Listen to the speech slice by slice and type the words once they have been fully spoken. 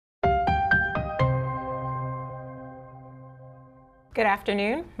Good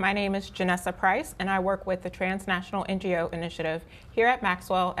afternoon. My name is Janessa Price, and I work with the Transnational NGO Initiative here at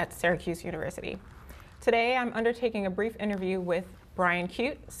Maxwell at Syracuse University. Today, I'm undertaking a brief interview with Brian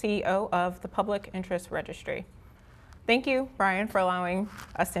Cute, CEO of the Public Interest Registry. Thank you, Brian, for allowing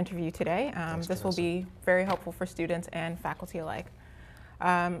us to interview today. This will be very helpful for students and faculty alike.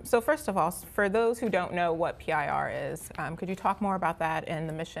 So first of all, for those who don't know what PIR is, could you talk more about that and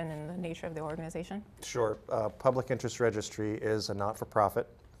the mission and the nature of the organization? Sure. Public Interest Registry is a not-for-profit.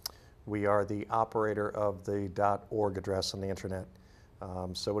 We are the operator of the .org address on the internet.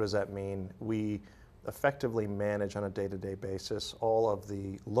 So what does that mean? We effectively manage on a day-to-day basis all of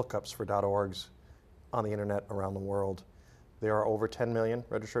the lookups for .orgs on the internet around the world. There are over 10 million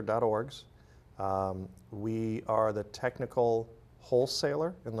registered .orgs. We are the technical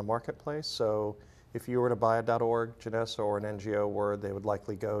wholesaler in the marketplace. So if you were to buy a .org, Janessa, or an NGO word, they would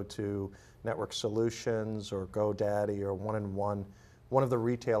likely go to Network Solutions or GoDaddy or One-in-One, one of the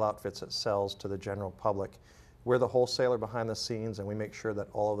retail outfits that sells to the general public. We're the wholesaler behind the scenes, and we make sure that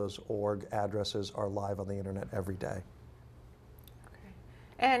all of those org addresses are live on the internet every day. Okay.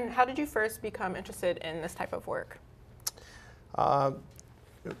 And how did you first become interested in this type of work?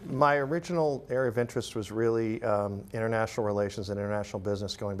 My original area of interest was really international relations and international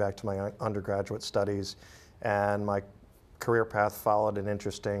business, going back to my undergraduate studies, and my career path followed an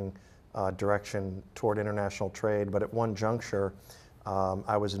interesting direction toward international trade. But at one juncture,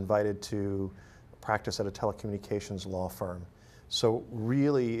 I was invited to practice at a telecommunications law firm. So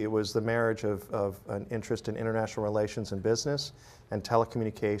really, it was the marriage of an interest in international relations and business and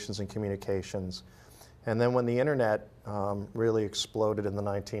telecommunications and communications. And then when the internet really exploded in the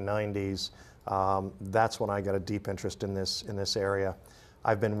 1990s, that's when I got a deep interest in this area.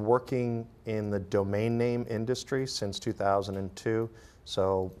 I've been working in the domain name industry since 2002,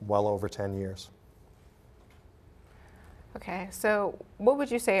 so well over 10 years. Okay, so what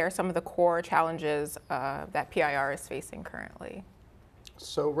would you say are some of the core challenges that PIR is facing currently?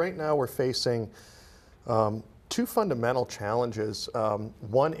 So right now we're facing two fundamental challenges.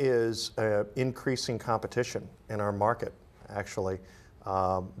 One is increasing competition in our market, actually.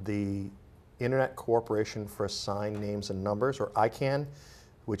 The Internet Corporation for Assigned Names and Numbers, or ICANN,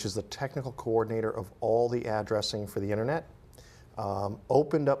 which is the technical coordinator of all the addressing for the internet,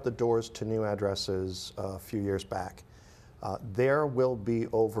 opened up the doors to new addresses a few years back. There will be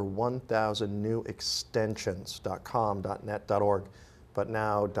over 1,000 new extensions, .com, .net, .org, but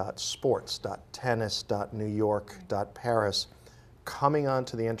now .sports, .tennis, .New York, .Paris, coming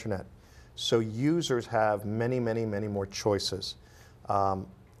onto the internet. So users have many, many, many more choices.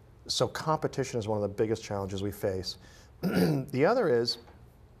 So competition is one of the biggest challenges we face. The other is,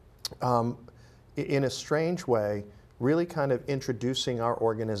 in a strange way, really kind of introducing our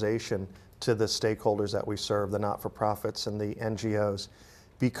organization to the stakeholders that we serve, the not-for-profits and the NGOs.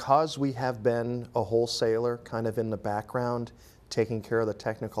 Because we have been a wholesaler kind of in the background, taking care of the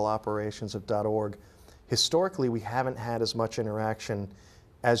technical operations of .org, historically we haven't had as much interaction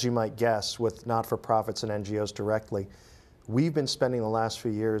as you might guess with not-for-profits and NGOs directly. We've been spending the last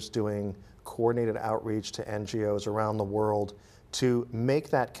few years doing coordinated outreach to NGOs around the world to make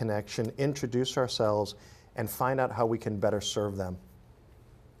that connection, introduce ourselves, and find out how we can better serve them.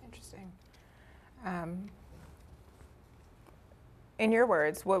 Interesting. In your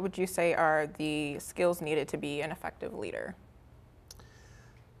words, what would you say are the skills needed to be an effective leader?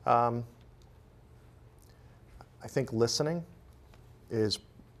 I think listening is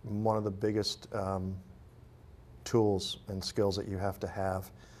one of the biggest tools and skills that you have to have.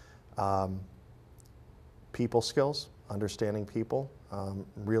 People skills, understanding people,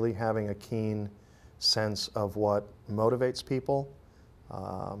 really having a keen sense of what motivates people,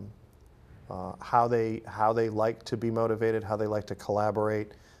 how they like to be motivated, how they like to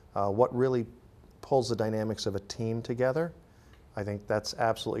collaborate, what really pulls the dynamics of a team together. I think that's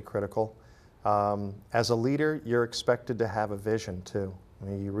absolutely critical. As a leader, you're expected to have a vision too. I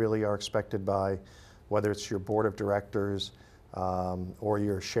mean, you really are expected by, whether it's your board of directors or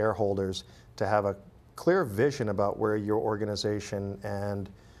your shareholders, to have a clear vision about where your organization and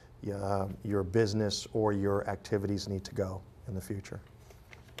your business or your activities need to go in the future.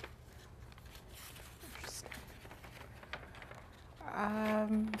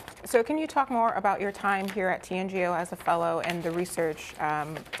 So can you talk more about your time here at TNGO as a fellow and the research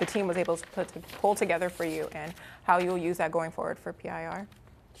the team was able to pull together for you, and how you'll use that going forward for PIR?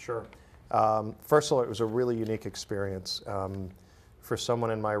 Sure. First of all, it was a really unique experience. For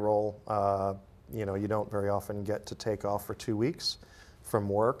someone in my role, you don't very often get to take off for 2 weeks from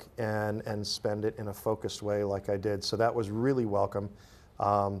work and spend it in a focused way like I did. So that was really welcome.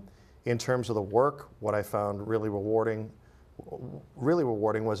 In terms of the work, what I found really rewarding really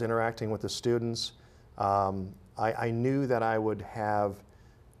rewarding was interacting with the students. I knew that I would have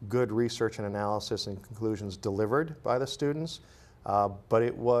good research and analysis and conclusions delivered by the students, but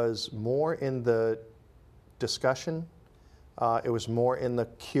it was more in the discussion, it was more in the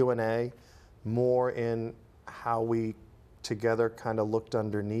Q&A, more in how we together kind of looked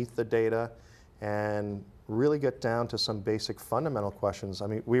underneath the data and really get down to some basic fundamental questions. I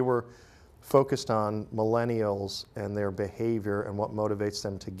mean, we were focused on millennials and their behavior and what motivates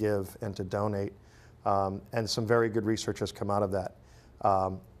them to give and to donate, and some very good research has come out of that.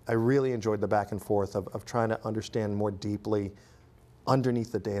 I really enjoyed the back and forth of trying to understand more deeply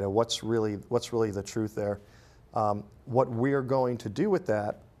underneath the data what's really the truth there. What we're going to do with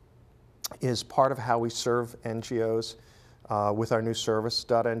that is part of how we serve NGOs with our new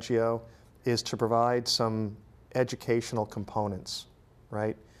service.ngo is to provide some educational components,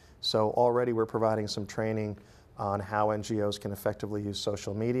 right? So already we're providing some training on how NGOs can effectively use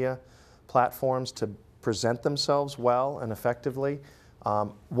social media platforms to present themselves well and effectively.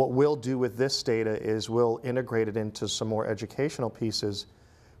 What we'll do with this data is we'll integrate it into some more educational pieces,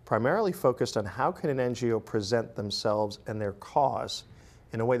 primarily focused on how can an NGO present themselves and their cause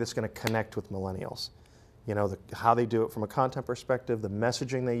in a way that's going to connect with millennials. You know, how they do it from a content perspective, the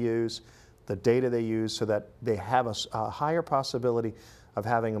messaging they use, the data they use, so that they have a higher possibility of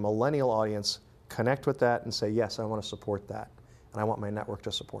having a millennial audience connect with that and say, yes, I want to support that, and I want my network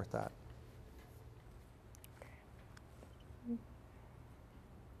to support that.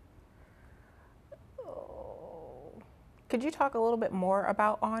 Could you talk a little bit more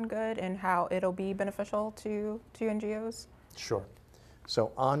about On Good and how it'll be beneficial to NGOs? Sure.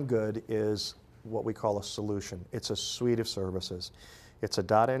 So On Good is what we call a solution. It's a suite of services. It's a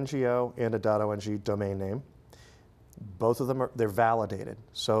 .ngo and a .ong domain name. Both of them they're validated.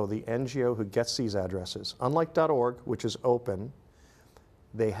 So the NGO who gets these addresses, unlike .org, which is open,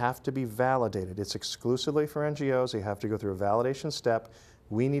 they have to be validated. It's exclusively for NGOs. They have to go through a validation step.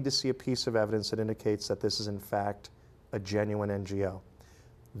 We need to see a piece of evidence that indicates that this is in fact a genuine NGO.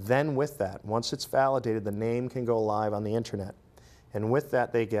 Then with that, once it's validated, the name can go live on the internet. And with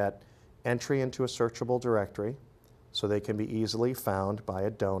that, they get entry into a searchable directory, so they can be easily found by a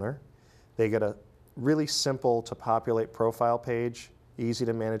donor. They get a really simple to populate profile page, easy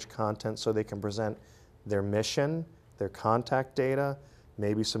to manage content, so they can present their mission, their contact data,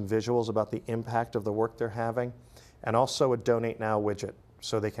 maybe some visuals about the impact of the work they're having, and also a Donate Now widget,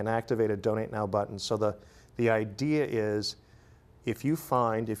 so they can activate a Donate Now button. So the idea is, if you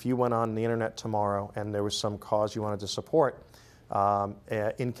went on the internet tomorrow and there was some cause you wanted to support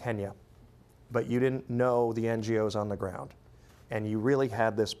in Kenya, but you didn't know the NGOs on the ground, and you really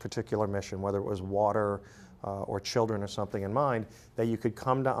had this particular mission, whether it was water or children or something in mind, that you could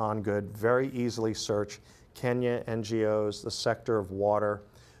come to On Good, very easily search Kenya NGOs, the sector of water,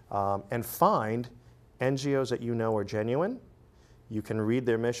 and find NGOs that you know are genuine. You can read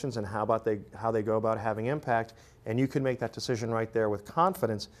their missions and how they go about having impact, and you can make that decision right there with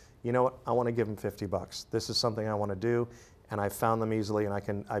confidence. You know what, I want to give them $50. This is something I want to do, and I found them easily,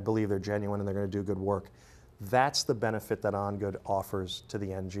 and I believe they're genuine and they're going to do good work. That's the benefit that On Good offers to the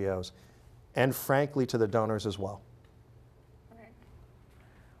NGOs, and frankly to the donors as well.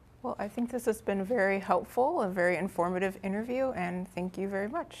 Well, I think this has been very helpful, a very informative interview, and thank you very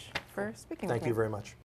much for speaking with me. Thank you very much.